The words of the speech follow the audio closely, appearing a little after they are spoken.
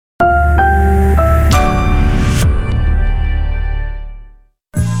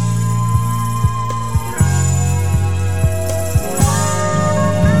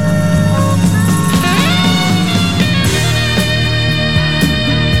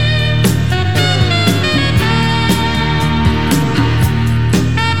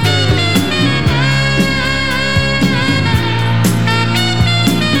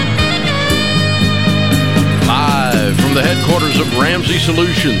headquarters of Ramsey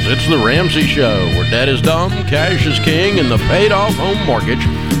Solutions. It's the Ramsey Show, where debt is dumb, cash is king, and the paid-off home mortgage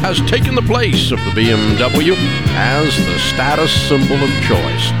has taken the place of the BMW as the status symbol of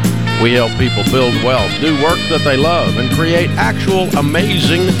choice. We help people build wealth, do work that they love, and create actual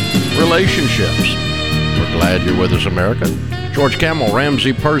amazing relationships. We're glad you're with us, America. George Kamel,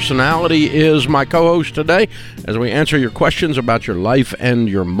 Ramsey Personality, is my co-host today as we answer your questions about your life and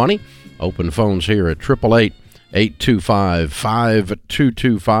your money. Open phones here at 888-825-5225,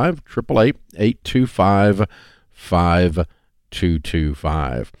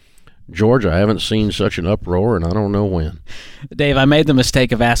 888-825-5225. George, I haven't seen such an uproar, and I don't know when. Dave, I made the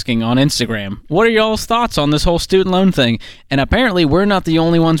mistake of asking on Instagram, what are y'all's thoughts on this whole student loan thing? And apparently we're not the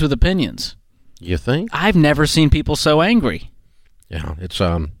only ones with opinions. You think? I've never seen people so angry. Yeah, it's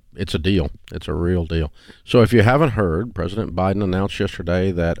a deal. It's a real deal. So if you haven't heard, President Biden announced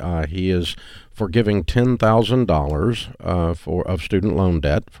yesterday that he is forgiving $10,000 of student loan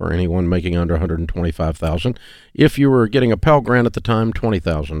debt for anyone making under $125,000. If you were getting a Pell Grant at the time,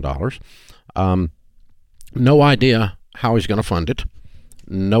 $20,000. No idea how he's going to fund it.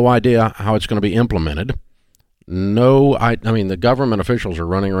 No idea how it's going to be implemented. I mean, the government officials are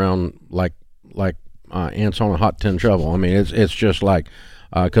running around like ants on a hot tin shovel. I mean, it's just like,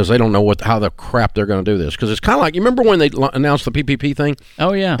 because they don't know how the crap they're going to do this. Because it's kind of like, you remember when they announced the PPP thing?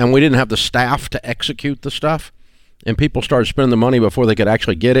 Oh, yeah. And we didn't have the staff to execute the stuff, and people started spending the money before they could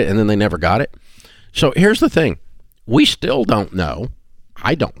actually get it, and then they never got it. So here's the thing. We still don't know.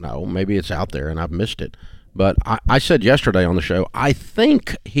 I don't know. Maybe it's out there, and I've missed it. But I said yesterday on the show, I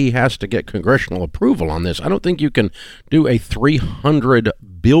think he has to get congressional approval on this. I don't think you can do a $300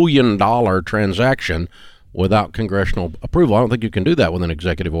 billion transaction without congressional approval. I don't think you can do that with an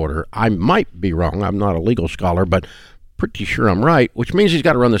executive order. I might be wrong. I'm not a legal scholar, but pretty sure I'm right, which means he's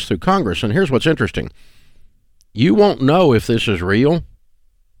got to run this through Congress. And here's what's interesting. You won't know if this is real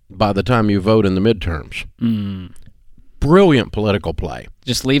by the time you vote in the midterms. Brilliant political play.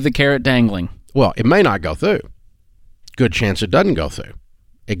 Just leave the carrot dangling. Well, it may not go through. Good chance it doesn't go through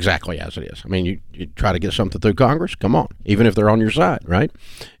exactly as it is. I mean, you try to get something through Congress, come on, even if they're on your side, right?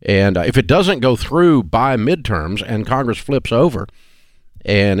 And if it doesn't go through by midterms and Congress flips over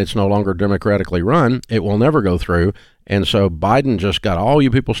and it's no longer democratically run, it will never go through. And so Biden just got all you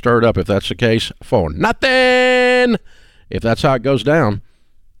people stirred up, if that's the case, for nothing, if that's how it goes down.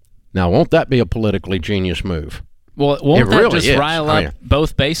 Now, won't that be a politically genius move? Well, won't that just rile up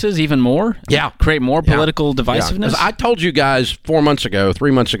both bases even more? Yeah. Create more political divisiveness? Yeah. I told you guys 3 months ago,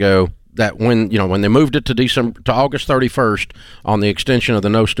 that when they moved it to August 31st on the extension of the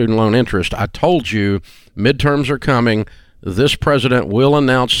no student loan interest, I told you midterms are coming. This president will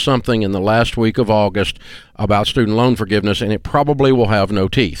announce something in the last week of August about student loan forgiveness, and it probably will have no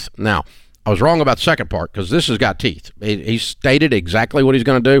teeth. Now, I was wrong about the second part, because this has got teeth. He stated exactly what he's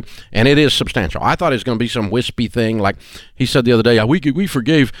going to do, and it is substantial. I thought it was going to be some wispy thing, like he said the other day, we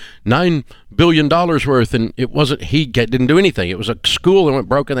forgave $9 billion worth, and it wasn't, didn't do anything. It was a school that went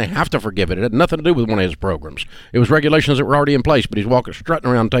broke, and they have to forgive it. It had nothing to do with one of his programs. It was regulations that were already in place, but he's strutting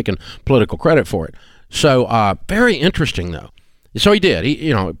around taking political credit for it. So very interesting, though. So he did,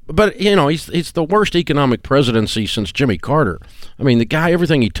 he's the worst economic presidency since Jimmy Carter. I mean, the guy,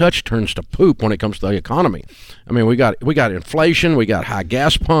 everything he touched turns to poop when it comes to the economy. I mean, we got inflation, we got high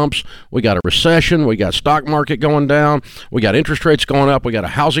gas pumps, we got a recession, we got stock market going down, we got interest rates going up, we got a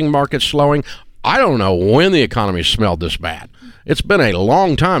housing market slowing. I don't know when the economy smelled this bad. It's been a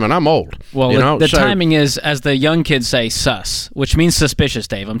long time, and I'm old. Well, the timing is, as the young kids say, sus, which means suspicious,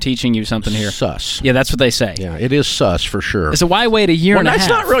 Dave. I'm teaching you something here. Sus. Yeah, that's what they say. Yeah, it is sus for sure. So why wait a year and a half? That's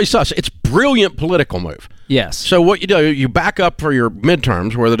not really sus. It's brilliant political move. Yes. So what you do, you back up for your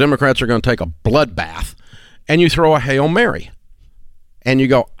midterms where the Democrats are going to take a bloodbath, and you throw a Hail Mary. And you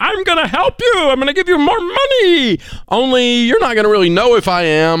go, I'm going to help you. I'm going to give you more money. Only you're not going to really know if I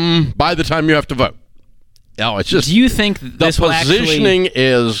am by the time you have to vote. No, it's just. Do you think this the positioning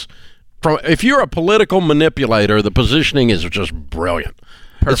is if you're a political manipulator, the positioning is just brilliant.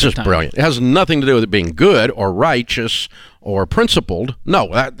 Perfect it's just time. Brilliant. It has nothing to do with it being good or righteous or principled.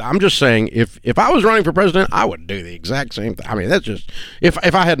 No, I'm just saying if I was running for president, I would do the exact same thing. I mean, that's just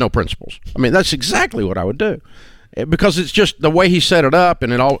if I had no principles. I mean, that's exactly what I would do. Because it's just the way he set it up,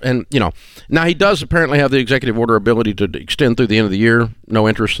 and now he does apparently have the executive order ability to extend through the end of the year, no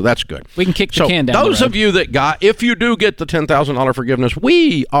interest, so that's good. We can kick the can down the road. Those of you that if you do get the $10,000 forgiveness,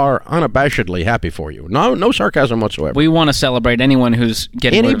 we are unabashedly happy for you. No sarcasm whatsoever. We want to celebrate anyone who's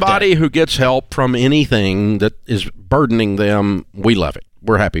getting anybody who gets help from anything that is burdening them. We love it.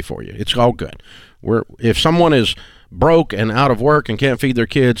 We're happy for you. It's all good. If someone is broke and out of work and can't feed their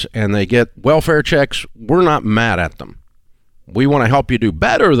kids and they get welfare checks, we're not mad at them. We want to help you do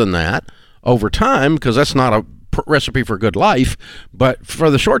better than that over time, because that's not a recipe for good life. But for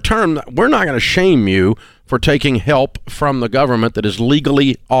the short term, we're not going to shame you for taking help from the government that is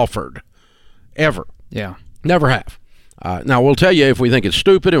legally offered. Ever. Yeah. Never have. Now, we'll tell you if we think it's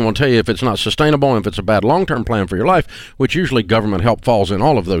stupid, and we'll tell you if it's not sustainable, and if it's a bad long-term plan for your life, which usually government help falls in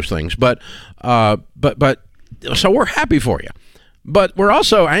all of those things. But so we're happy for you. But we're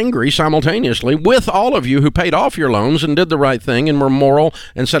also angry simultaneously with all of you who paid off your loans and did the right thing and were moral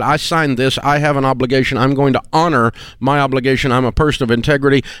and said, I signed this, I have an obligation, I'm going to honor my obligation, I'm a person of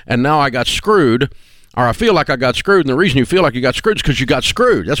integrity, and now I got screwed, or I feel like I got screwed, and the reason you feel like you got screwed is because you got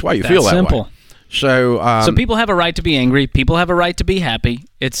screwed. That's why you feel that simple. way. So people have a right to be angry. People have a right to be happy.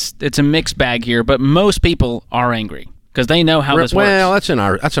 It's a mixed bag here, but most people are angry because they know how this works. Well, that's in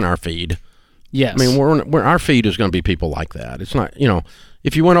our feed. Yes. I mean, our feed is going to be people like that. It's not,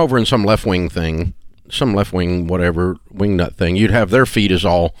 if you went over in some left-wing thing, some left-wing whatever, wingnut thing, you'd have their feed is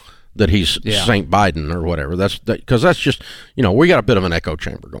all that he's St. Biden or whatever. Because that's just, we got a bit of an echo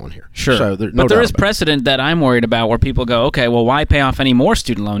chamber going here. Sure. So but there is precedent that I'm worried about where people go, okay, well, why pay off any more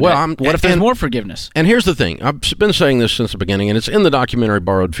student loan debt? What if there's more forgiveness? And here's the thing. I've been saying this since the beginning, and it's in the documentary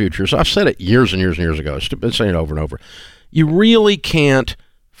Borrowed Futures. I've said it years and years and years ago. I've been saying it over and over. You really can't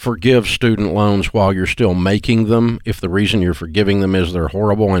forgive student loans while you're still making them if the reason you're forgiving them is they're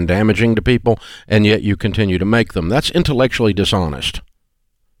horrible and damaging to people, and yet you continue to make them. That's intellectually dishonest.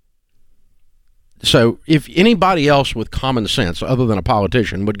 So if anybody else with common sense, other than a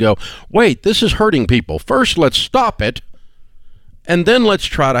politician, would go, wait, this is hurting people. First, let's stop it, and then let's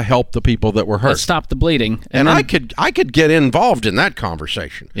try to help the people that were hurt. Let's stop the bleeding. And then, I could get involved in that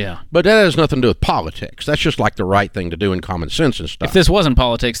conversation. Yeah. But that has nothing to do with politics. That's just like the right thing to do in common sense and stuff. If this wasn't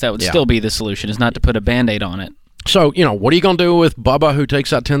politics, that would still be the solution, is not to put a Band-Aid on it. So, what are you going to do with Bubba who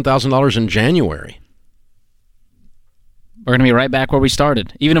takes out $10,000 in January? We're going to be right back where we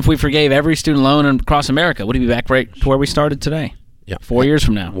started. Even if we forgave every student loan across America, would he be back right to where we started today? Yeah. 4 years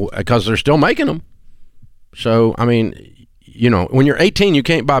from now. Because they're still making them. So, I mean, when you're 18, you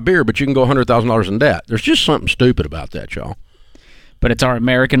can't buy beer, but you can go $100,000 in debt. There's just something stupid about that, y'all. But it's our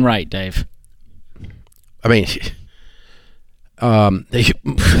American right, Dave. I mean, I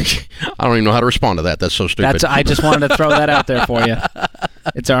don't even know how to respond to that. That's so stupid. I just wanted to throw that out there for you.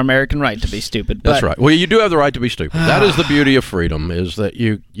 It's our American right to be stupid. That's right. Well, you do have the right to be stupid. That is the beauty of freedom, is that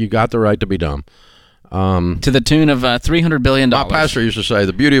you got the right to be dumb. To the tune of $300 billion. My pastor used to say,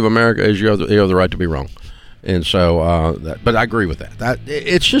 the beauty of America is you have the right to be wrong. And so, but I agree with that.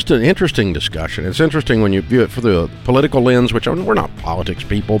 It's just an interesting discussion. It's interesting when you view it through a political lens, which we're not politics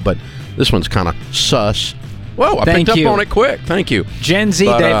people, but this one's kind of sus. Whoa, I picked up on it quick. Thank you. Gen Z,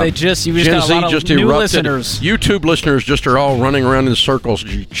 Dave, you just got a lot of new listeners. YouTube listeners just are all running around in circles,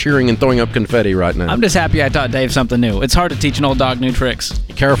 cheering and throwing up confetti right now. I'm just happy I taught Dave something new. It's hard to teach an old dog new tricks.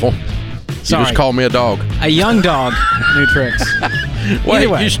 Careful. Sorry. You just called me a dog. A young dog, new tricks. Wait,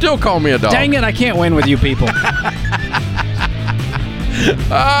 anyway, you still call me a dog. Dang it, I can't win with you people.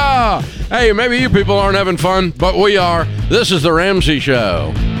 Hey, maybe you people aren't having fun, but we are. This is The Ramsey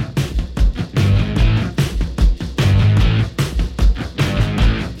Show.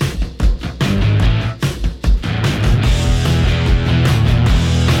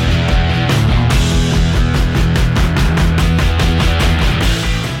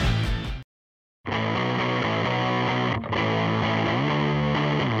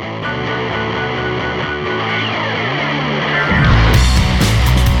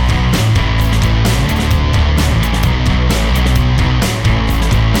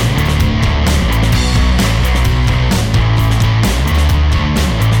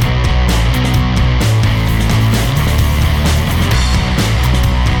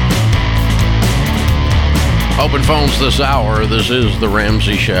 Open phones this hour. This is The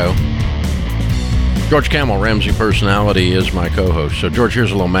Ramsey Show. George Camel, Ramsey Personality, is my co-host. So, George,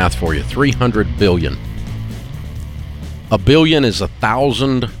 here's a little math for you. 300 billion. A billion is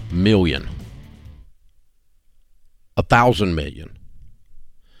 1,000 million. 1,000 million.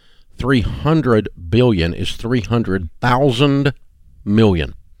 300 billion is 300,000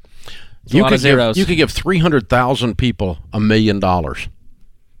 million. It's a lot of zeros. You could give 300,000 people $1 million,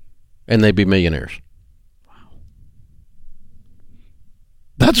 and they'd be millionaires.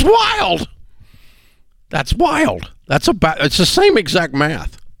 That's wild. That's wild. It's the same exact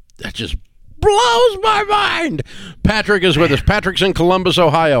math. That just blows my mind. Patrick is with us. Patrick's in Columbus,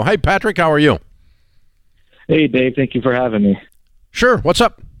 Ohio. Hey, Patrick, how are you? Hey, Dave. Thank you for having me. Sure. What's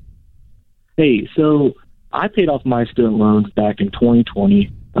up? Hey, so I paid off my student loans back in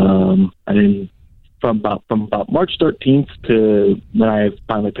 2020. And then from about March 13th to when I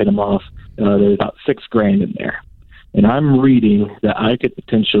finally paid them off, there was about $6,000 in there. and I'm reading that I could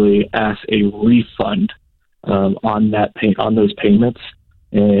potentially ask a refund on those payments.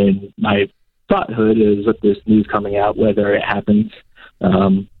 And my thoughthood is, with this news coming out, whether it happens,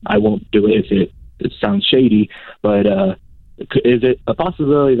 I won't do it if it sounds shady, but is it a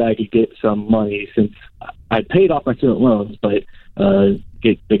possibility that I could get some money, since I paid off my student loans, but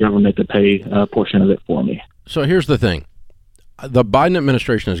get the government to pay a portion of it for me? So here's the thing. The Biden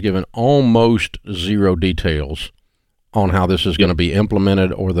administration has given almost zero details on how this is going to be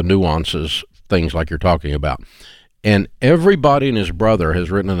implemented or the nuances, things like you're talking about. And everybody and his brother has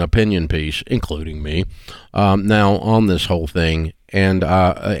written an opinion piece, including me, now on this whole thing. And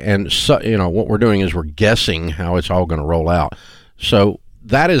so, what we're doing is we're guessing how it's all going to roll out. So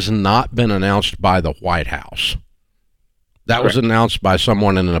that has not been announced by the White House. That was announced by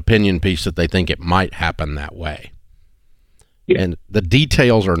someone in an opinion piece that they think it might happen that way. Yeah. And the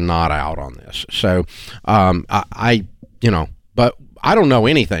details are not out on this. So but I don't know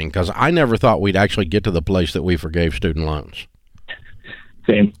anything, because I never thought we'd actually get to the place that we forgave student loans.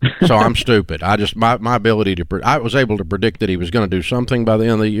 Same. So I'm stupid. I just my ability to I was able to predict that he was going to do something by the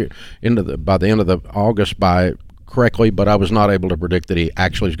end of the year, by the end of the August correctly, but I was not able to predict that he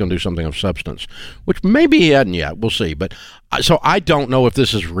actually is going to do something of substance, which maybe he hadn't yet. We'll see. But so I don't know if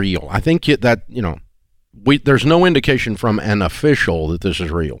this is real. I think that there's no indication from an official that this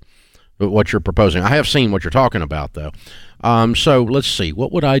is real, but what you're proposing. I have seen what you're talking about, though. So let's see.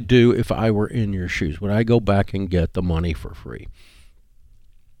 What would I do if I were in your shoes? Would I go back and get the money for free?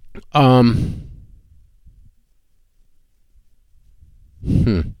 Let me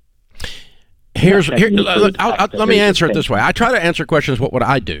answer it this way. I try to answer questions, what would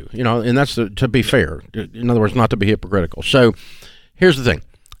I do? And that's to be fair. In other words, not to be hypocritical. So here's the thing.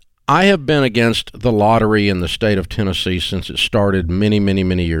 I have been against the lottery in the state of Tennessee since it started many, many,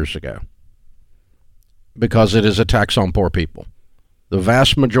 many years ago, because it is a tax on poor people. The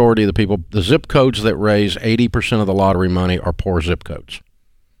vast majority of the people, the zip codes that raise 80% of the lottery money are poor zip codes.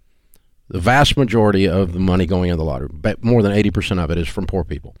 The vast majority of the money going into the lottery, but more than 80% of it, is from poor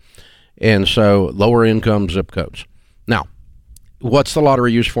people. And so lower income zip codes. Now, what's the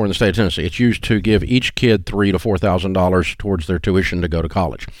lottery used for in the state of Tennessee? It's used to give each kid $3,000 to $4,000 towards their tuition to go to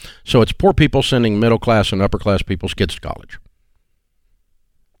college. So it's poor people sending middle class and upper class people's kids to college.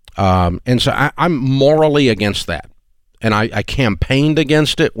 And so I'm morally against that. And I campaigned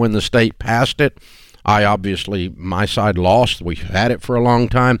against it when the state passed it. My side lost. We've had it for a long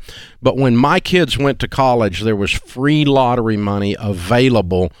time. But when my kids went to college, there was free lottery money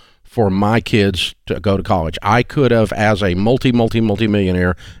available for my kids to go to college. I could have, as a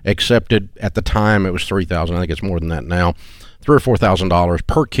multi-millionaire, accepted, at the time it was $3,000. I think it's more than that now, $3,000 or $4,000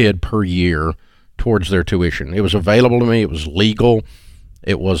 per kid per year towards their tuition. It was available to me. It was legal.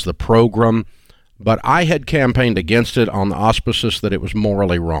 It was the program. But I had campaigned against it on the auspices that it was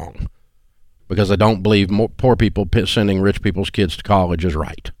morally wrong, because I don't believe poor people sending rich people's kids to college is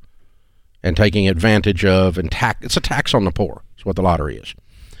right, and taking advantage of, and it's a tax on the poor. It's what the lottery is.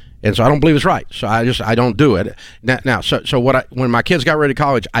 And so I don't believe it's right. So I don't do it. Now, when my kids got ready to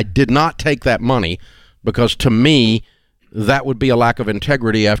college, I did not take that money, because to me, that would be a lack of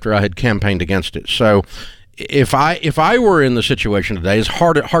integrity after I had campaigned against it. So if I were in the situation today, as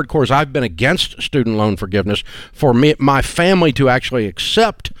hardcore as I've been against student loan forgiveness, for me, my family to actually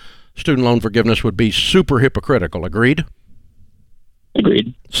accept student loan forgiveness would be super hypocritical. Agreed?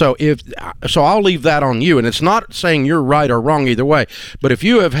 Agreed. So I'll leave that on you, and it's not saying you're right or wrong either way. But if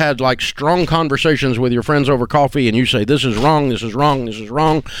you have had strong conversations with your friends over coffee, and you say this is wrong, this is wrong, this is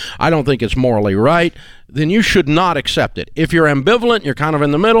wrong, I don't think it's morally right, then you should not accept it. If you're ambivalent, you're kind of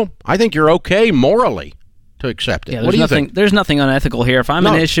in the middle, I think you're okay morally to accept it. Yeah, what do you think? There's nothing unethical here. If I'm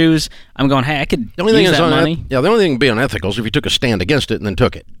in issues, I'm going, hey, I could use that money. Yeah, the only thing to be unethical is if you took a stand against it and then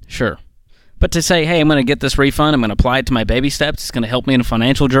took it. Sure. But to say, hey, I'm going to get this refund, I'm going to apply it to my baby steps, it's going to help me in a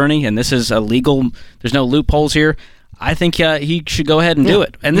financial journey, and this is illegal, there's no loopholes here, I think he should go ahead and do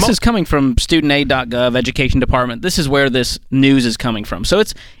it. And this is coming from studentaid.gov, Education Department. This is where this news is coming from. So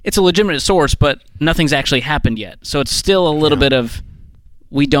it's a legitimate source, but nothing's actually happened yet. So it's still a little bit of,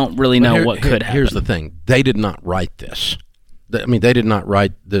 we don't really know what could happen. Here's the thing. They did not write this. They did not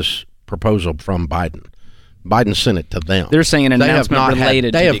write this proposal from Biden. Biden sent it to them. They're saying an announcement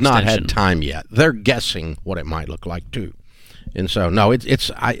related to the extension. They have not had time yet. They're guessing what it might look like, too. And so, no,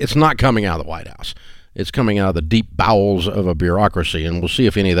 it's not coming out of the White House. It's coming out of the deep bowels of a bureaucracy, and we'll see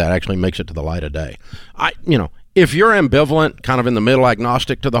if any of that actually makes it to the light of day. If you're ambivalent, kind of in the middle,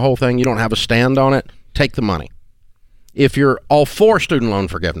 agnostic to the whole thing, you don't have a stand on it, take the money. If you're all for student loan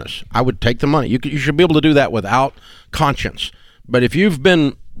forgiveness, I would take the money. You should be able to do that without conscience. But if you've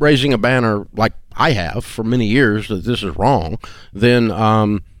been raising a banner like I have for many years, that this is wrong, then,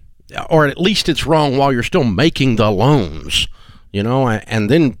 or at least it's wrong while you're still making the loans, and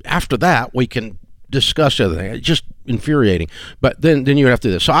then after that we can discuss everything. It's just infuriating. But then you have to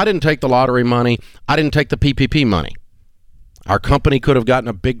do this. So I didn't take the lottery money. I didn't take the PPP money. Our company could have gotten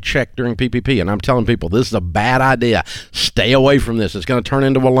a big check during PPP, and I'm telling people this is a bad idea. Stay away from this. It's going to turn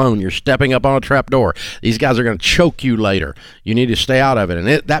into a loan. You're stepping up on a trap door. These guys are going to choke you later. You need to stay out of it. And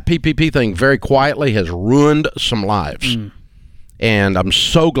that PPP thing very quietly has ruined some lives. And I'm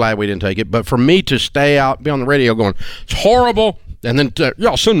so glad we didn't take it. But for me to stay out, be on the radio going, it's horrible, and then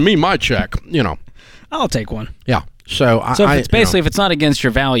y'all send me my check, I'll take one. Yeah. So if it's basically if it's not against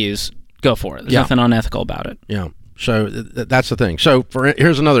your values, go for it. There's nothing unethical about it. Yeah. So that's the thing. So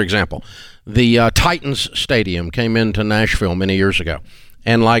here's another example. The Titans Stadium came into Nashville many years ago.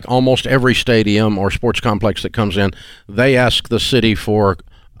 And like almost every stadium or sports complex that comes in, they ask the city for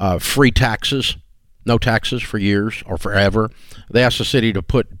free taxes, no taxes for years or forever. They ask the city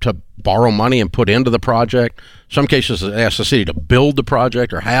to borrow money and put into the project. Some cases they ask the city to build the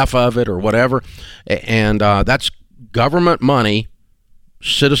project or half of it or whatever. And that's government money,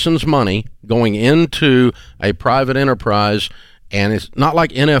 citizens' money going into a private enterprise, and it's not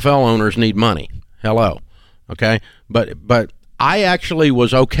like NFL owners need money. Hello, okay? But I actually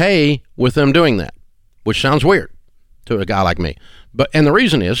was okay with them doing that, which sounds weird to a guy like me. And the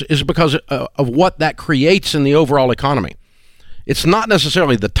reason is because of what that creates in the overall economy. It's not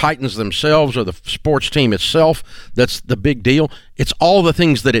necessarily the Titans themselves or the sports team itself that's the big deal. It's all the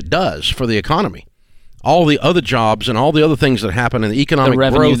things that it does for the economy. All the other jobs and all the other things that happen in the economic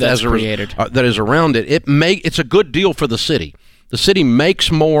growth that is around it. It's a good deal for the city. The city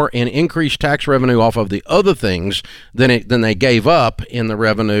makes more in increased tax revenue off of the other things than they gave up in the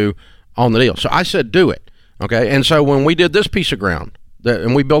revenue on the deal. So I said, do it. Okay. And so when we did this piece of ground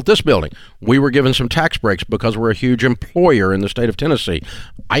and we built this building, we were given some tax breaks because we're a huge employer in the state of Tennessee.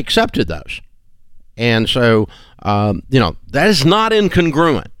 I accepted those. And so, that is not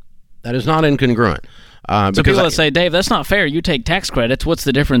incongruent. That is not incongruent. So people that say, Dave, that's not fair. You take tax credits. What's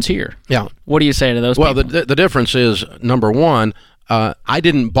the difference here? Yeah. What do you say to those people? Well, the difference is, number one, I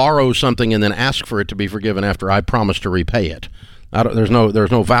didn't borrow something and then ask for it to be forgiven after I promised to repay it. There's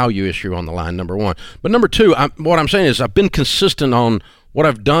no value issue on the line, number one. But number two, what I'm saying is I've been consistent on what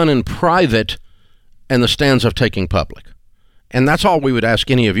I've done in private and the stands I've taken public. And that's all we would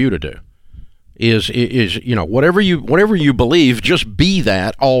ask any of you to do. Is whatever you believe, just be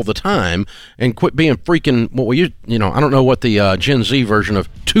that all the time and quit being freaking I don't know what the Gen Z version of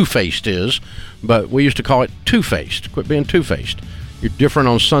two-faced is, but we used to call it two-faced. Quit being two-faced. You're different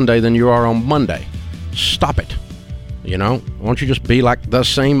on Sunday than you are on Monday. Stop it. Why don't you just be like the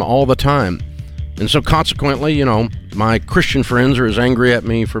same all the time? And so consequently, my Christian friends are as angry at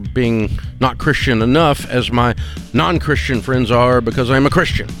me for being not Christian enough as my non-Christian friends are because I'm a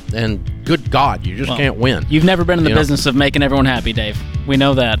Christian. And good God, you just can't win. You've never been in the business of making everyone happy, Dave. We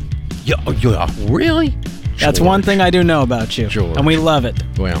know that. Yeah, really? That's one thing I do know about you. George. And we love it.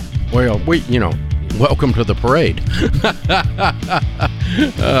 Well, welcome to the parade.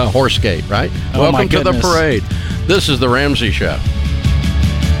 Horse gate, right? Welcome to the parade. This is The Ramsey Show.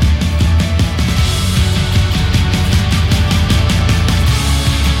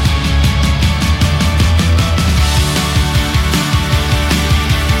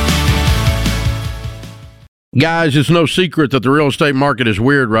 Guys, it's no secret that the real estate market is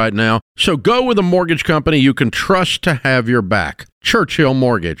weird right now, so go with a mortgage company you can trust to have your back. Churchill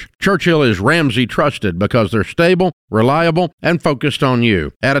Mortgage. Churchill is Ramsey trusted because they're stable, reliable, and focused on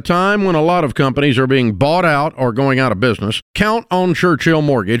you. At a time when a lot of companies are being bought out or going out of business, count on Churchill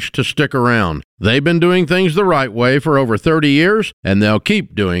Mortgage to stick around. They've been doing things the right way for over 30 years, and they'll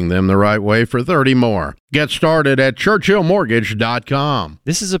keep doing them the right way for 30 more. Get started at ChurchillMortgage.com.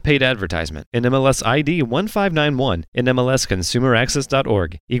 This is a paid advertisement. NMLS ID 1591,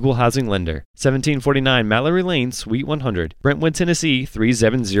 NMLSConsumerAccess.org, Equal Housing Lender, 1749 Mallory Lane, Suite 100, Brentwood, Tennessee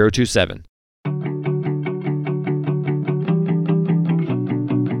 37027.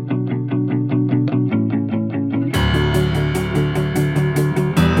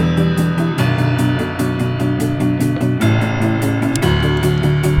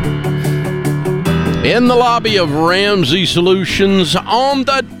 In the lobby of Ramsey Solutions on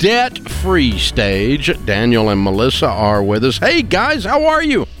the debt-free stage, Daniel and Melissa are with us. Hey, guys, how are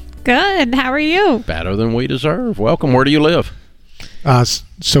you? Good. How are you? Better than we deserve. Welcome. Where do you live?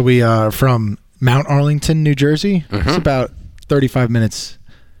 So we are from Mount Arlington, New Jersey. Mm-hmm. It's about 35 minutes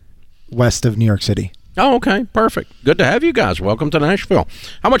west of New York City. Oh, okay. Perfect. Good to have you guys. Welcome to Nashville.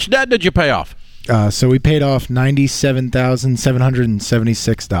 How much debt did you pay off? So we paid off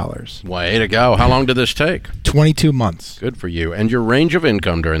 $97,776. Way to go. How long did this take? 22 months. Good for you. And your range of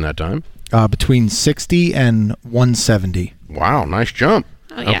income during that time? Between 60 and 170. Wow, nice jump.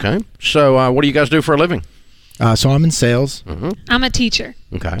 Oh, yeah. Okay. So what do you guys do for a living? So I'm in sales. I'm a teacher.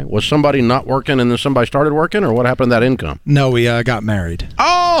 Okay. Was somebody not working and then somebody started working, or what happened to that income? No, we got married.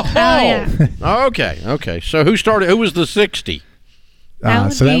 Oh! yeah. Okay. So who was the 60? That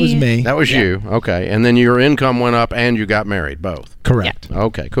would So that was be- me. That was you. Okay. And then your income went up and you got married, both. Correct.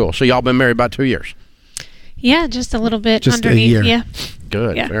 Okay, cool. So y'all been married about 2 years. Yeah, just a little bit Just a underneath. year. Yeah.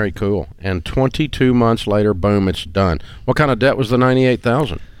 Good. Yeah. Very cool. And 22 months later, boom, it's done. What kind of debt was the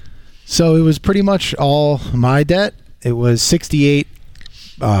 $98,000? So it was pretty much all my debt. It was 68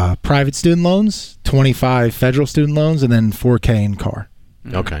 private student loans, 25 federal student loans, and then $4K in car.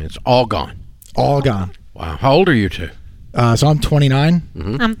 Okay, it's all gone. All gone. Wow. How old are you two? So I'm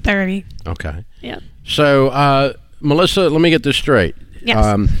 29. I'm 30. Okay. Yep. So, Melissa, let me get this straight.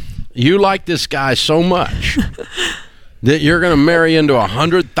 Yes. You like this guy so much that you're going to marry into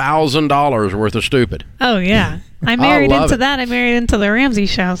 $100,000 worth of stupid. Oh, yeah. I married love into it. that. I married into the Ramsey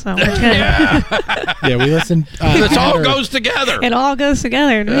show, so we're good. Yeah, we listened. This all had her- goes together. It all goes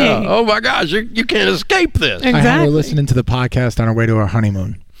together to me. Oh, my gosh. You can't escape this. I had her Exactly. listening to the podcast on our way to our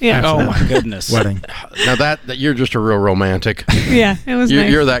honeymoon Yeah. Oh my goodness. wedding. Now, that you're just a real romantic. Yeah, it was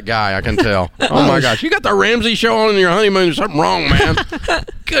nice. You're that guy, I can tell. Oh, my gosh. You got the Ramsey show on in your honeymoon. There's something wrong, man.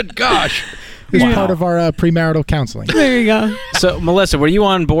 Good gosh. It was Wow. part of our premarital counseling. There you go. So, Melissa, were you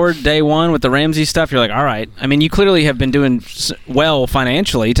on board day one with the Ramsey stuff? You're like, all right. I mean, you clearly have been doing well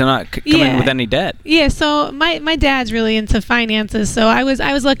financially to not come in Yeah. with any debt. Yeah, so my dad's really into finances. So I was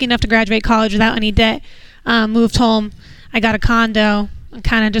lucky enough to graduate college without any debt. Moved home. I got a condo. And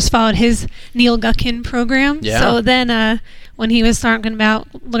kind of just followed his Neil Gutkin program. Yeah. So then when he was talking about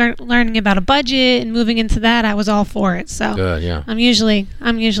learning about a budget and moving into that, I was all for it. So Good, yeah. I'm usually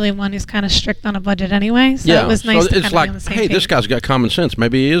one who's kind of strict on a budget anyway. So it was nice so to it's kind like, of be on the same hey, page. this guy's got common sense.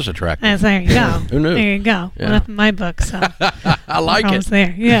 Maybe he is attractive. There you go. Who knew? There you go. Yeah. Went up in my book. So I like I it. was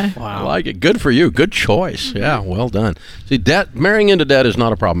there. Yeah. I like it. Good for you. Good choice. Yeah, well done. See, marrying into debt is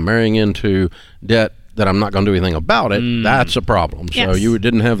not a problem. Marrying into debt that I'm not going to do anything about it, that's a problem. So Yes. you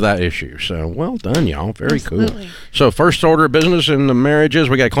didn't have that issue. So well done, y'all. Very cool. Absolutely. So first order of business in the marriages,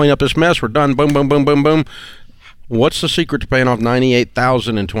 we got to clean up this mess. We're done. Boom, boom, boom, boom, boom. What's the secret to paying off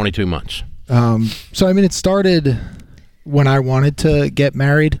 $98,000 in 22 months? So I mean, it started when I wanted to get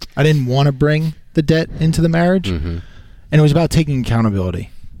married. I didn't want to bring the debt into the marriage, and it was about taking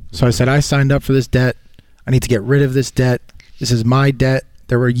accountability. So I said, I signed up for this debt. I need to get rid of this debt. This is my debt.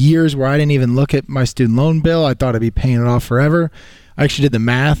 There were years where I didn't even look at my student loan bill. I thought I'd be paying it off forever. I actually did the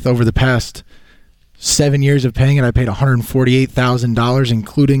math over the past 7 years of paying it. I paid $148,000,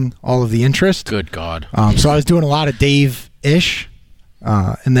 including all of the interest. Good God. So I was doing a lot of Dave-ish.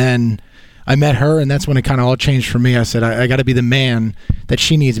 And then I met her, and that's when it kind of all changed for me. I said, I got to be the man that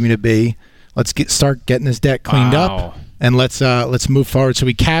she needs me to be. Let's start getting this debt cleaned Wow. up, and let's move forward. So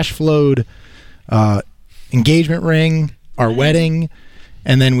we cash flowed engagement ring, our wedding,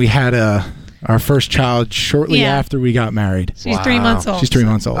 and then we had our first child shortly Yeah. after we got married. She's 3 months old. She's 3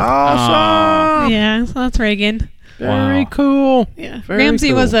 months old. Awesome. Yeah, so that's Reagan. Very Wow. cool. Yeah. Very Ramsey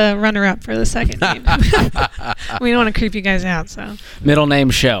cool. was a runner-up for the second team. We don't want to creep you guys out, so. Middle name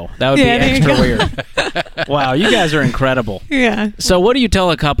show. That would Yeah, there be you extra weird. Wow, you guys are incredible. Yeah. So what do you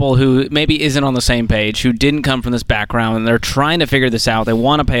tell a couple who maybe isn't on the same page, who didn't come from this background, and they're trying to figure this out? They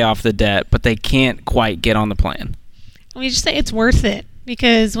want to pay off the debt, but they can't quite get on the plan. We just say it's worth it.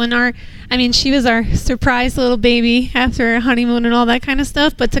 Because she was our surprise little baby after a honeymoon and all that kind of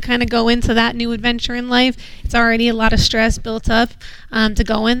stuff. But to kind of go into that new adventure in life, it's already a lot of stress built up to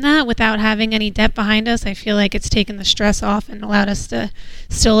go in that without having any debt behind us. I feel like it's taken the stress off and allowed us to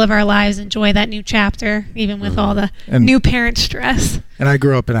still live our lives, enjoy that new chapter, even with all the And- new parent stress. And I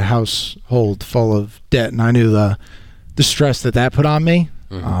grew up in a household full of debt, and I knew the stress that put on me,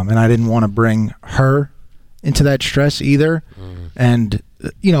 and I didn't want to bring her into that stress either. And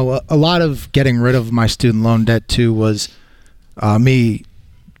a lot of getting rid of my student loan debt too was me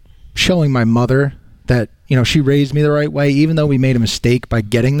showing my mother that she raised me the right way, even though we made a mistake by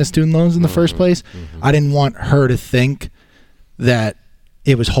getting the student loans in the first place. I didn't want her to think that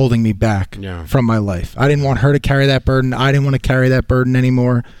it was holding me back from my life. I didn't want her to carry that burden. I didn't want to carry that burden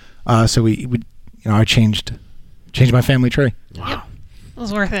anymore. So I changed my family tree. Wow. It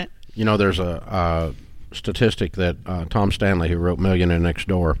was worth it. There's a statistic that Tom Stanley, who wrote Millionaire Next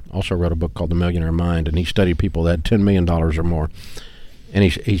Door, also wrote a book called The Millionaire Mind, and he studied people that had $10 million or more. and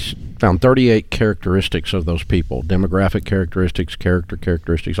he's found 38 characteristics of those people, demographic characteristics,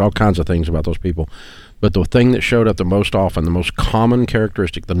 characteristics, all kinds of things about those people. But the thing that showed up the most often, the most common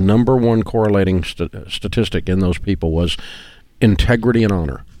characteristic, the number one correlating statistic in those people was integrity and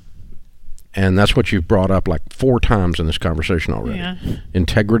honor. And that's what you've brought up like 4 times in this conversation already. Yeah.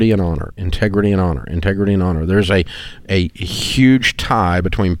 Integrity and honor, integrity and honor, integrity and honor. There's a huge tie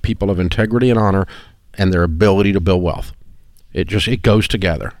between people of integrity and honor and their ability to build wealth. It goes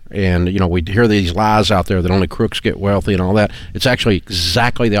together. And, we hear these lies out there that only crooks get wealthy and all that. It's actually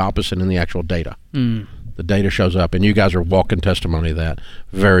exactly the opposite in the actual data. The data shows up, and you guys are walking testimony of that.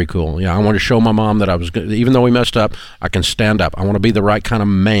 Very cool. I want to show my mom that I was good. Even though we messed up, I can stand up. I want to be the right kind of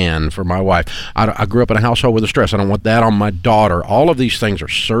man for my wife. I grew up in a household with a stress. I don't want that on my daughter. All of these things are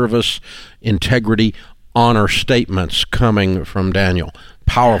service, integrity, honor statements coming from Daniel.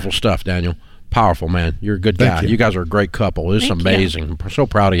 Powerful stuff, Daniel. Powerful, man. You're a good guy. Thank you. You guys are a great couple. It's amazing. I'm so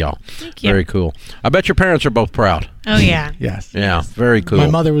proud of y'all. Thank you. Very cool. I bet your parents are both proud. Oh, yeah. Yes. Yeah, very cool. My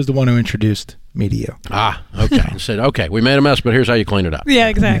mother was the one who introduced me to you. Okay. And said, okay, we made a mess, but here's how you clean it up. Yeah,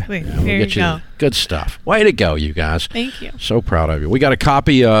 exactly. We'll There you get go. Good stuff. Way to go, you guys. Thank you. So proud of you. We got a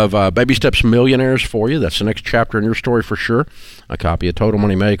copy of Baby Steps Millionaires for you. That's the next chapter in your story for sure. A copy of Total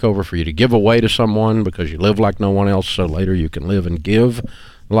Money Makeover for you to give away to someone because you live like no one else, so later you can live and give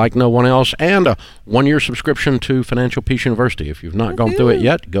like no one else, and a 1-year subscription to Financial Peace University. If you've not gone through it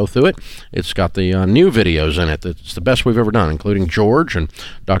yet, go through it. It's got the new videos in it. It's the best we've ever done, including George and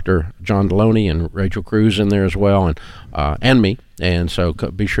Dr. John Deloney and Rachel Cruz in there as well, and me. And so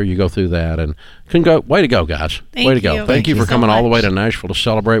be sure you go through that. And way to go, guys. Way to go. you. Thank you for so coming all the way much. to Nashville to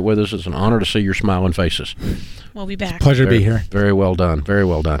celebrate with us. It's an honor to see your smiling faces. We'll be back. Pleasure to be here. Very well done. Very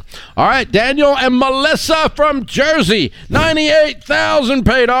well done. All right, Daniel and Melissa from Jersey. $98,000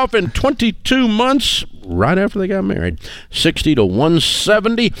 paid off in 22 months right after they got married. 60 to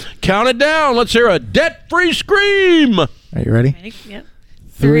 170. Count it down. Let's hear a debt-free scream. Are you ready? Ready? Yep.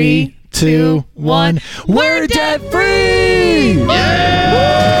 3, 2, 1. We're debt free!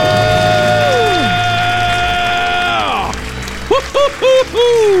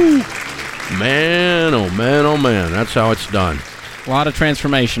 Woo-hoo-hoo-hoo. Man, oh man, oh man. That's how it's done. A lot of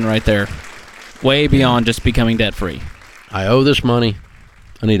transformation right there. Way beyond just becoming debt-free. I owe this money.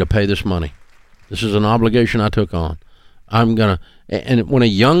 I need to pay this money. This is an obligation I took on. And when a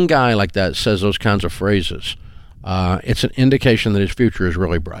young guy like that says those kinds of phrases, it's an indication that his future is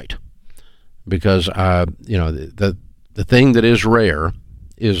really bright. Because, the thing that is rare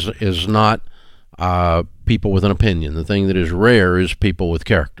is not people with an opinion. The thing that is rare is people with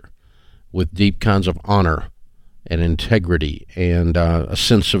character, with deep kinds of honor and integrity and a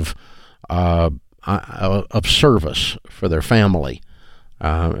sense of service for their family.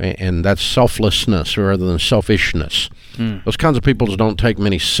 And that's selflessness rather than selfishness. Those kinds of people don't take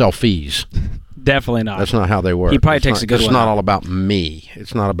many selfies. Definitely not. That's not how they work. He probably takes a good one. It's not all about me.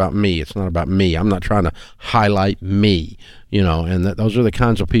 It's not about me. It's not about me. I'm not trying to highlight me, and those are the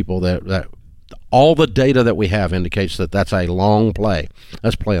kinds of people that all the data that we have indicates that that's a long play.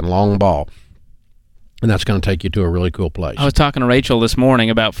 That's playing long ball. And that's going to take you to a really cool place. I was talking to Rachel this morning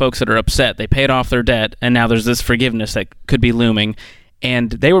about folks that are upset. They paid off their debt, and now there's this forgiveness that could be looming.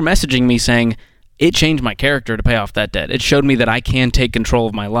 And they were messaging me saying, it changed my character to pay off that debt. It showed me that I can take control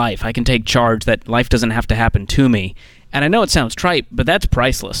of my life. I can take charge, that life doesn't have to happen to me. And I know it sounds trite, but that's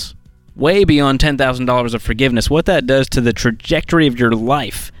priceless. Way beyond $10,000 of forgiveness. What that does to the trajectory of your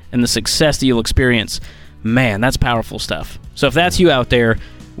life and the success that you'll experience, man, that's powerful stuff. So if that's you out there,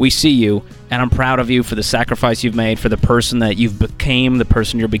 we see you, and I'm proud of you for the sacrifice you've made, for the person that you've became, the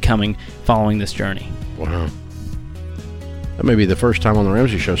person you're becoming following this journey. Wow. That may be the first time on the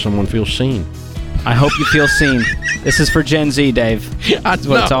Ramsey Show someone feels seen. I hope you feel seen. This is for Gen Z, Dave. That's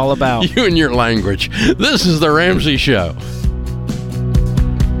what it's all about. You and your language. This is the Ramsey Show.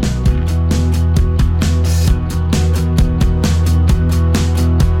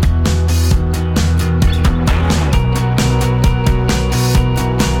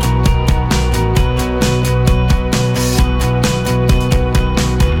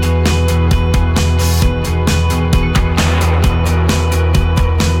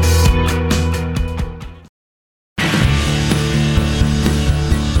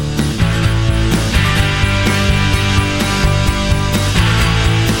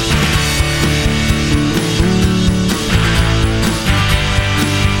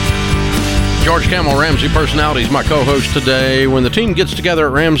 George Camel, Ramsey Personalities, my co-host today. When the team gets together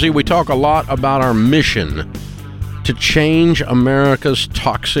at Ramsey, we talk a lot about our mission to change America's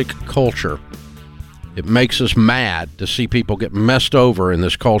toxic culture. It makes us mad to see people get messed over in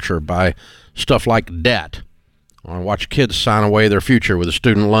this culture by stuff like debt, or watch kids sign away their future with a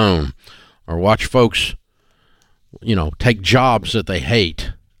student loan, or watch folks, take jobs that they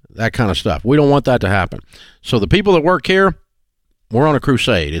hate, that kind of stuff. We don't want that to happen. So the people that work here, we're on a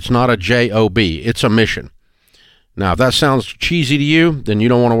crusade. It's not a job. It's a mission. Now, if that sounds cheesy to you, then you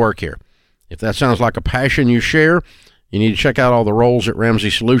don't want to work here. If that sounds like a passion you share, you need to check out all the roles at Ramsey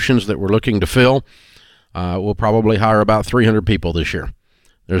Solutions that we're looking to fill. We'll probably hire about 300 people this year.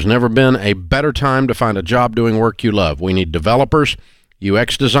 There's never been a better time to find a job doing work you love. We need developers,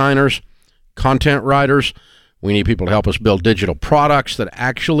 UX designers, content writers. We need people to help us build digital products that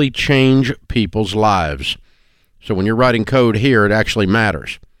actually change people's lives. So when you're writing code here, it actually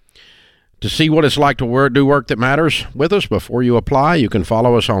matters. To see what it's like to do work that matters with us before you apply, you can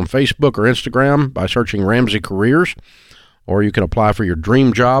follow us on Facebook or Instagram by searching Ramsey Careers, or you can apply for your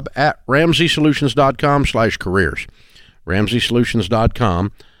dream job at RamseySolutions.com/careers.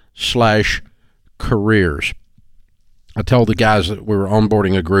 RamseySolutions.com/careers. I told the guys that we were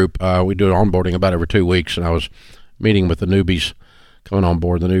onboarding a group. We do onboarding about every 2 weeks, and I was meeting with the newbies coming on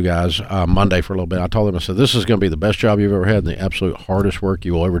board, the new guys, Monday for a little bit. I told them, I said, this is going to be the best job you've ever had and the absolute hardest work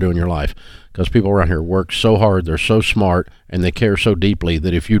you will ever do in your life, because people around here work so hard, they're so smart, and they care so deeply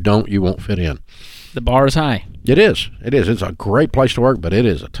that if you don't, you won't fit in. The bar is high. It is. It's a great place to work, but it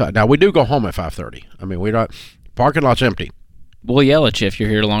is a tough. Now, we do go home at 5:30. I mean, we're not, parking lot's empty. We'll yell at you if you're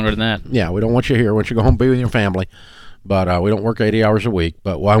here longer than that. Yeah, we don't want you here. We want you to go home and be with your family. But we don't work 80 hours a week.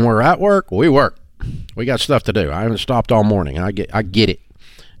 But when we're at work, we work. We got stuff to do. I haven't stopped all morning. I get it.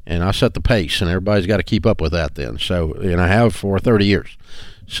 And I set the pace, and everybody's got to keep up with that then. So, and I have for 30 years.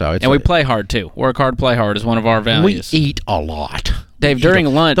 So it's and we play hard, too. Work hard, play hard is one of our values. We eat a lot. Dave, during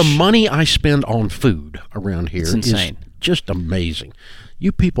lunch... The money I spend on food around here is insane. Just amazing.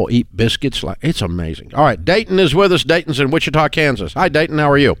 You people eat biscuits like... It's amazing. All right, Dayton is with us. Dayton's in Wichita, Kansas. Hi, Dayton.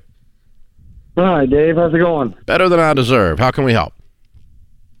 How are you? Hi, Dave. How's it going? Better than I deserve. How can we help?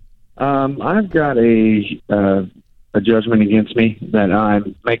 I've got a judgment against me that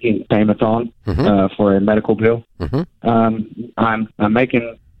I'm making payments on for a medical bill. I'm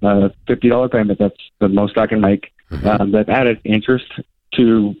making a $50 payment. That's the most I can make. They've added interest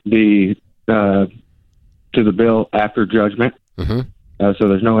to the bill after judgment. So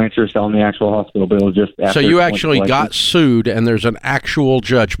there's no interest on the actual hospital bill. Just after. So you actually got sued, and there's an actual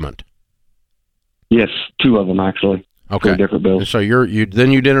judgment. Yes, two of them actually. Okay. Different bills. So you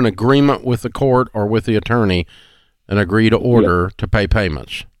did an agreement with the court or with the attorney, an agree to order to pay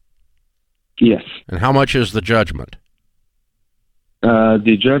payments. Yes. And how much is the judgment?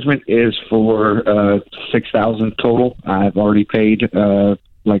 The judgment is for $6,000 total. I've already paid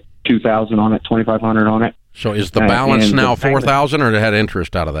like $2,000 on it, $2,500 on it. So is the balance now $4,000, or it had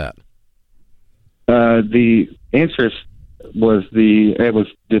interest out of that? The interest was the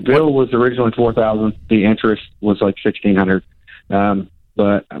bill was originally $4,000. The interest was like $1,600.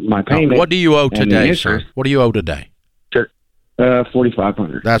 But my payment. What do you owe today, sir? What do you owe today?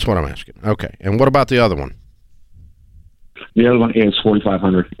 $4,500. That's what I'm asking. Okay. And what about the other one? The other one is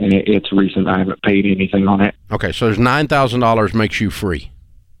 $4,500, and it's recent. I haven't paid anything on it. Okay, so there's $9,000 makes you free.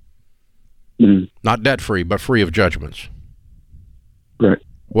 Not debt free, but free of judgments. Right.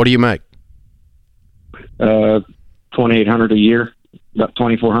 What do you make? $2,800 a year, about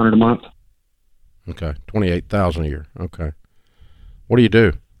 $2,400 a month. Okay, $28,000 a year. Okay. What do you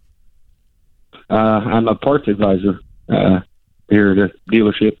do? I'm a parts advisor here at the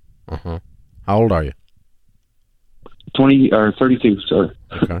dealership. How old are you? 32, sir.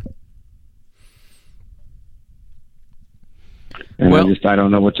 Okay. And I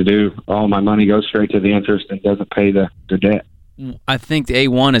don't know what to do. All my money goes straight to the interest and doesn't pay the debt. I think the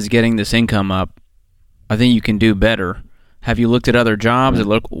A1 is getting this income up. I think you can do better. Have you looked at other jobs?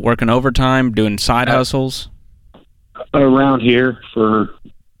 Working overtime, doing side hustles? Around here for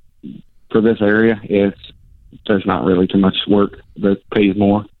this area, there's not really too much work that pays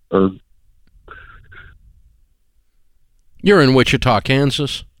more. You're in Wichita,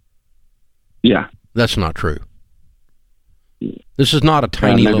 Kansas? Yeah. That's not true. This is not a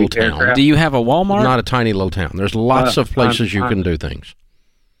tiny little town. Do you have a Walmart? Not a tiny little town. There's lots of places you can do things.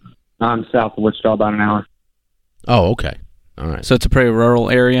 I'm south of Wichita, about an hour. Oh, okay. All right. So it's a pretty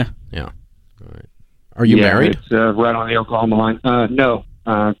rural area? Yeah. All right. Are you married? It's right on the Oklahoma line. No.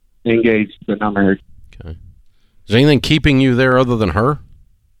 Engaged, but not married. Okay. Is there anything keeping you there other than her?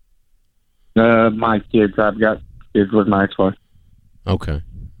 My kids. I've got kids with my ex-wife. Okay.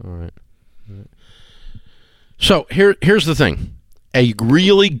 All right. So here's the thing. A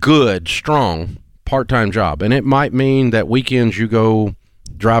really good, strong part-time job, and it might mean that weekends you go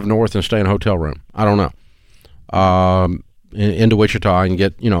drive north and stay in a hotel room. I don't know. into Wichita and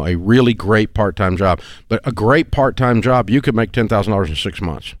get, a really great part-time job. But a great part-time job, you could make $10,000 in 6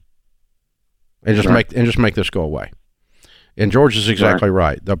 months, and just make this go away. And George is exactly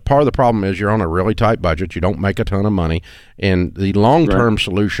right. The part of the problem is you're on a really tight budget. You don't make a ton of money, and the long-term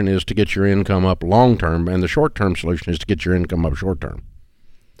solution is to get your income up long-term, and the short-term solution is to get your income up short-term.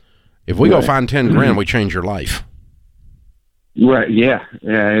 If we go find 10 grand, we change your life. Right. Yeah.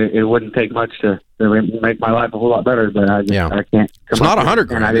 It wouldn't take much to make my life a whole lot better, but I can't. It's not 100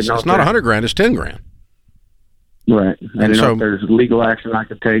 grand. It's not 100 grand. It's 10 grand. Right. I didn't know if there's legal action I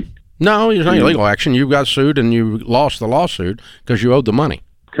could take. No, there's no legal action. You got sued and you lost the lawsuit because you owed the money.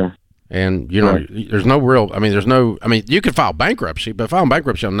 Okay. And there's no real. You could file bankruptcy, but filing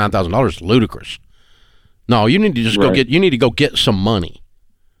bankruptcy on $9,000 is ludicrous. No, you need to just go get some money.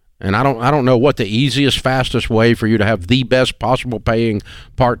 And I don't know what the easiest, fastest way for you to have the best possible paying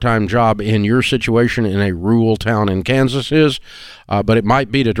part-time job in your situation in a rural town in Kansas is, but it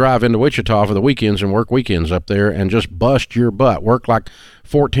might be to drive into Wichita for the weekends and work weekends up there and just bust your butt, work like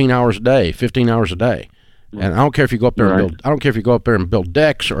 14 hours a day, 15 hours a day. And I don't care if you go up there and build. I don't care if you go up there and build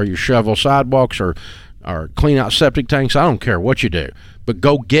decks or you shovel sidewalks or clean out septic tanks. I don't care what you do, but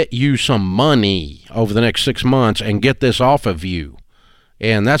go get you some money over the next 6 months and get this off of you.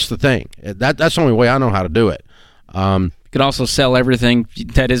 And that's the thing. That's the only way I know how to do it. You could also sell everything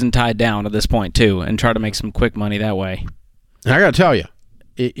that isn't tied down at this point, too, and try to make some quick money that way. And I got to tell you,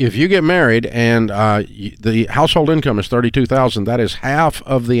 if you get married and the household income is $32,000, that is half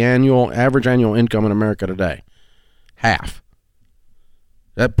of the average annual income in America today. Half.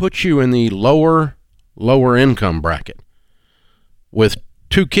 That puts you in the lower income bracket. With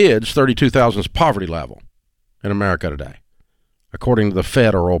 2 kids, $32,000 is poverty level in America today, according to the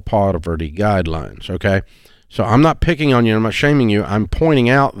federal poverty guidelines, okay? So I'm not picking on you. I'm not shaming you. I'm pointing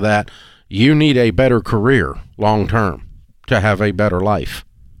out that you need a better career long-term to have a better life.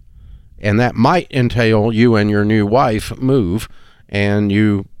 And that might entail you and your new wife move and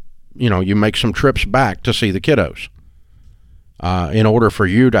you make some trips back to see the kiddos in order for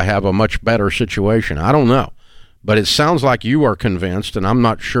you to have a much better situation. I don't know. But it sounds like you are convinced, and I'm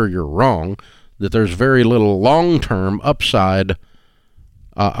not sure you're wrong, that there's very little long-term upside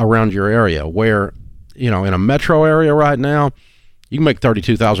around your area where, in a metro area right now, you can make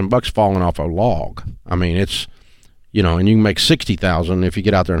 $32,000 falling off a log. I mean, it's, and you can make $60,000 if you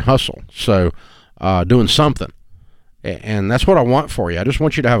get out there and hustle. So doing something. And that's what I want for you. I just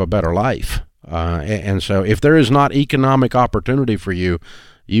want you to have a better life. And so if there is not economic opportunity for you,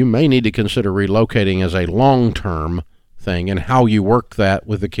 you may need to consider relocating as a long-term thing and how you work that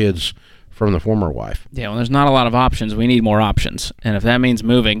with the kids from the former wife. Yeah, well, there's not a lot of options. We need more options. And if that means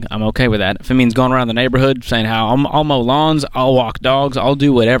moving, I'm okay with that. If it means going around the neighborhood saying how I'll mow lawns, I'll walk dogs, I'll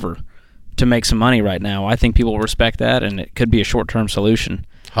do whatever to make some money right now, I think people will respect that, and it could be a short-term solution.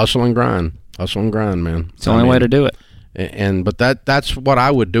 Hustle and grind, man. It's the only way to do it. But that's what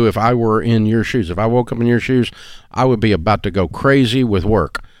I would do if I were in your shoes. If I woke up in your shoes, I would be about to go crazy with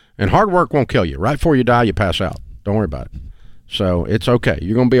work. And hard work won't kill you. Right before you die, you pass out. Don't worry about it. So it's okay.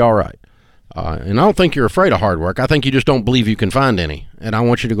 You're going to be all right. And I don't think you're afraid of hard work. I think you just don't believe you can find any. And I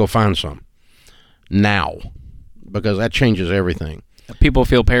want you to go find some now, because that changes everything. People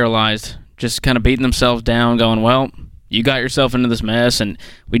feel paralyzed, just kind of beating themselves down, going, well, you got yourself into this mess, and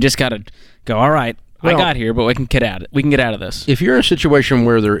we just got to go, all right, I got here, but we can get out of this. If you're in a situation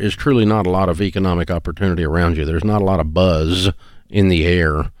where there is truly not a lot of economic opportunity around you, there's not a lot of buzz in the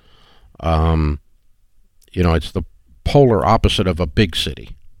air, it's the polar opposite of a big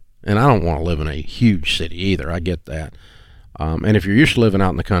city. And I don't want to live in a huge city either. I get that. And if you're used to living out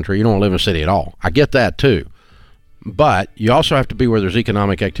in the country, you don't want to live in a city at all. I get that too. But you also have to be where there's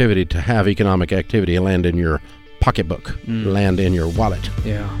economic activity to have economic activity land in your pocketbook, land in your wallet.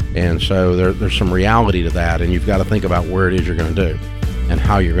 Yeah. And so there's some reality to that, and you've got to think about where it is you're going to do and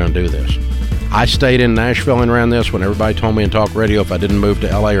how you're going to do this. I stayed in Nashville and ran this when everybody told me in talk radio if I didn't move to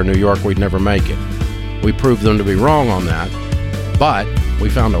LA or New York, we'd never make it. We proved them to be wrong on that, but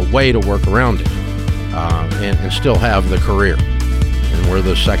we found a way to work around it and still have the career. And we're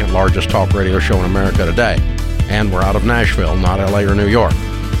the second largest talk radio show in America today. And we're out of Nashville, not LA or New York.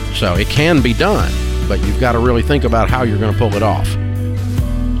 So it can be done, but you've got to really think about how you're going to pull it off.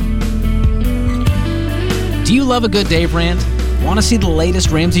 Do you love a good Dave rant? Want to see the latest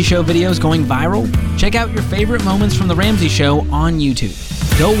Ramsey Show videos going viral? Check out your favorite moments from The Ramsey Show on YouTube.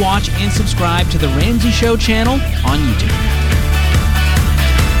 Go watch and subscribe to The Ramsey Show channel on YouTube.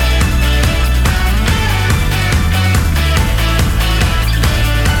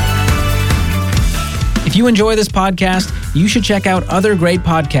 If you enjoy this podcast, you should check out other great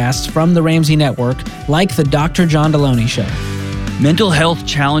podcasts from the Ramsey Network, like the Dr. John Deloney Show. Mental health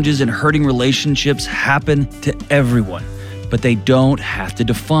challenges and hurting relationships happen to everyone, but they don't have to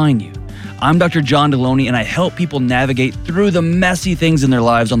define you. I'm Dr. John Deloney, and I help people navigate through the messy things in their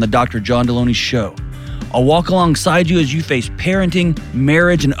lives on the Dr. John Deloney Show. I'll walk alongside you as you face parenting,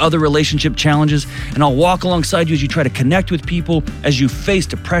 marriage, and other relationship challenges, and I'll walk alongside you as you try to connect with people, as you face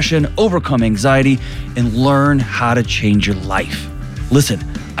depression, overcome anxiety, and learn how to change your life. Listen,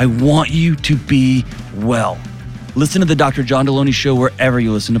 I want you to be well. Listen to the Dr. John Deloney Show wherever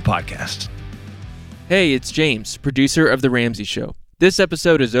you listen to podcasts. Hey, it's James, producer of The Ramsey Show. This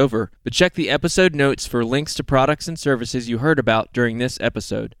episode is over, but check the episode notes for links to products and services you heard about during this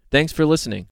episode. Thanks for listening.